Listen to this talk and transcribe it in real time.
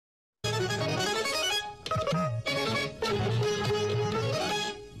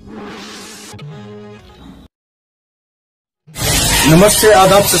नमस्ते,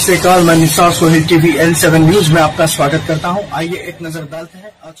 आदाब, सत श्री अकाल। मैं Nisar Sohail TV N7 news में आपका स्वागत करता हूं। आइए एक नजर डालते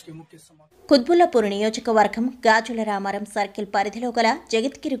हैं आज के मुख्य समाचार। కుత్బుల్లాపూర్ నియోజకవర్గం గాజుల రామారం సర్కిల్ పరిధిలో గల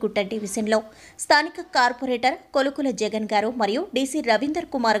జగిత్గిరిగుట్ట డివిజన్లో స్థానిక కార్పొరేటర్ కొలుకుల జగన్ గారు మరియు డీసీ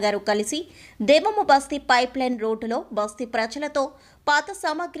రవీందర్ కుమార్ గారు కలిసి దేవమ్మ బస్తీ పైప్ లైన్ రోడ్డులో బస్తీ ప్రజలతో పాత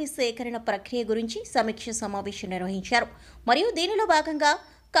సామాగ్రి సేకరణ ప్రక్రియ గురించి సమీక్ష సమావేశం నిర్వహించారు. మరియు దీనిలో భాగంగా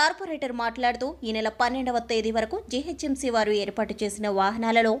కార్పొరేటర్ మాట్లాడుతూ ఈ నెల 12వ తేదీ వరకు జీహెచ్ఎంసీ వారు ఏర్పాటు చేసిన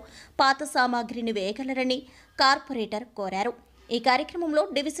వాహనాలలో పాత సామాగ్రిని వేయగలరని కార్పొరేటర్ కోరారు. ఈ కార్యక్రమంలో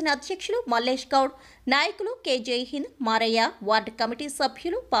డివిజన్ అధ్యక్షులు మల్లేష్ గౌడ్, నాయకులు కె జైహింద్, మారయ్య, వార్డు కమిటీ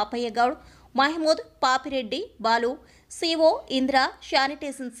సభ్యులు పాపయ్య గౌడ్, మహమూద్, పాపిరెడ్డి, బాలు, సిఓ ఇంద్ర,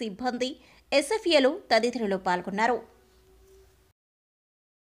 శానిటేషన్ సిబ్బంది, ఎస్ఎఫ్ఏలు తదితరులు పాల్గొన్నారు.